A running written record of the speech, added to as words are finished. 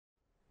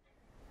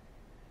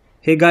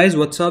Hey guys,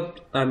 what's up?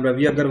 I'm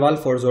Ravi Agarwal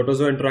for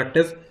XoToZo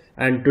Interactive,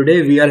 and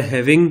today we are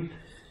having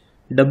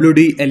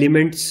WD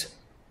Elements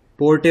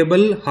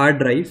portable hard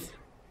drive.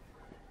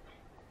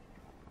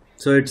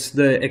 So it's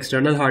the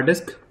external hard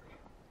disk.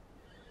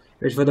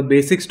 It's for the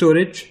basic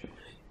storage.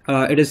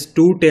 It is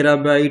 2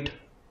 terabyte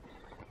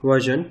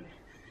version.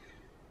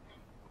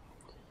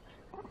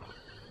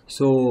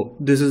 So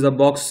this is the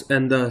box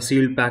and the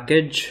sealed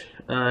package,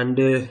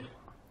 and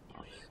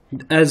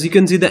as you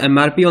can see, the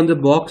MRP on the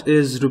box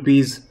is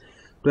rupees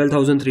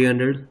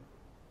 12,300.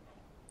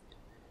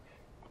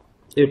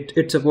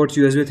 It supports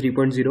USB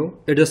 3.0.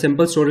 It's a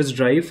simple storage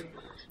drive.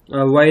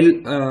 While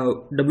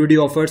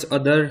WD offers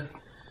other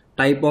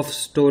type of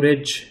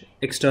storage,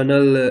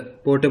 external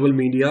portable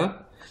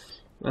media,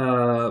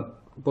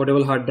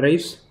 portable hard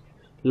drives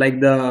like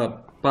the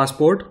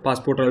Passport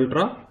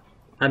Ultra,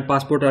 and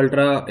Passport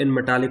Ultra in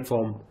metallic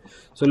form.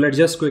 So let's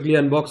just quickly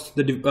unbox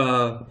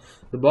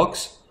the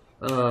box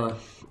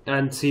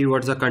and see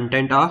what the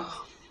content are.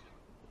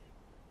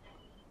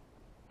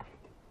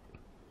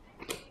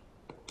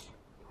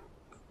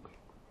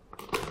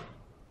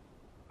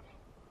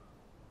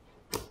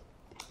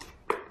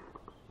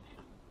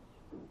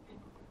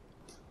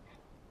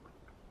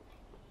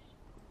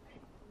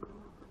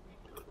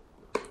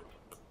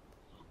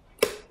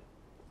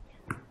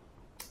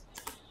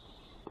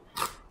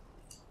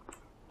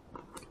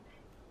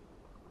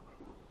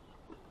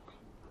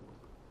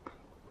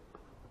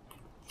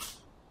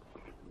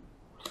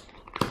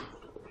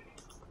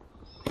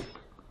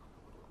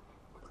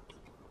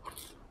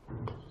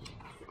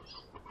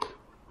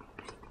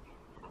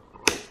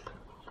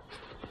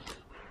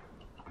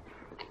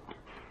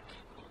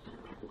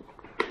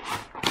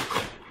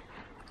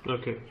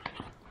 Okay,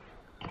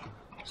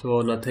 so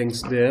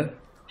nothing's there.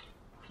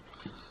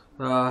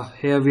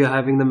 Here we are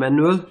having the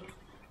manual.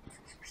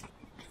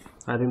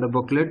 I think the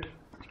booklet.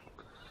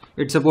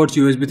 It supports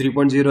USB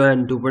 3.0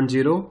 and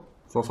 2.0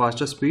 for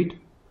faster speed.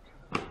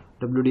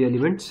 WD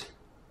Elements.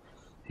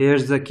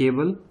 Here's the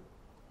cable.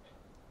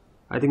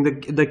 I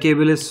think the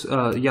cable is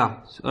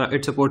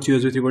it supports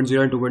USB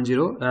 3.0 and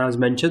 2.0 as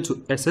mentioned.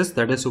 SS,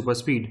 that is super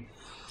speed.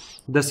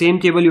 The same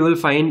cable you will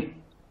find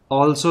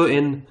also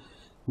in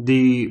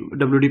the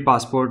WD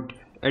Passport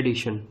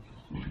edition,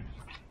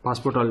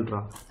 Passport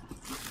Ultra.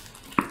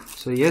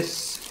 So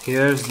yes,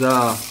 here's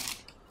the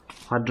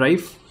hard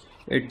drive.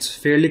 It's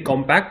fairly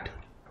compact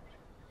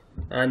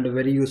and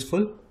very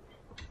useful.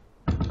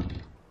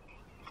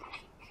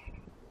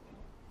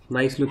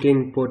 Nice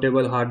looking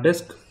portable hard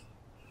disk.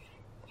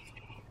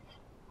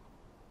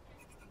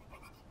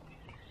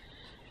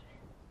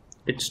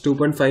 It's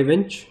 2.5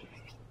 inch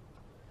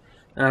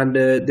and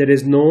there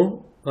is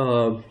no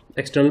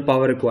external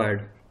power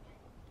required.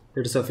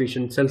 It is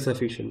sufficient,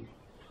 self-sufficient.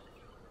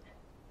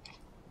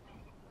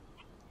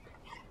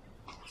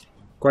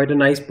 Quite a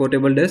nice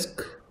portable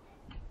disk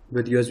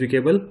with USB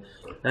cable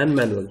and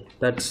manual.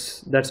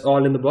 That's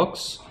all in the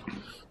box.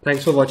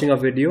 Thanks for watching our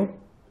video.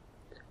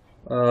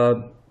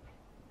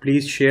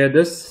 Please share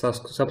this,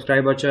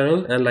 subscribe our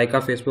channel, and like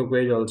our Facebook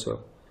page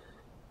also.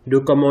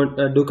 Do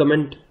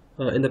comment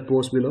in the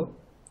post below.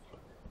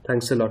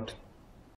 Thanks a lot.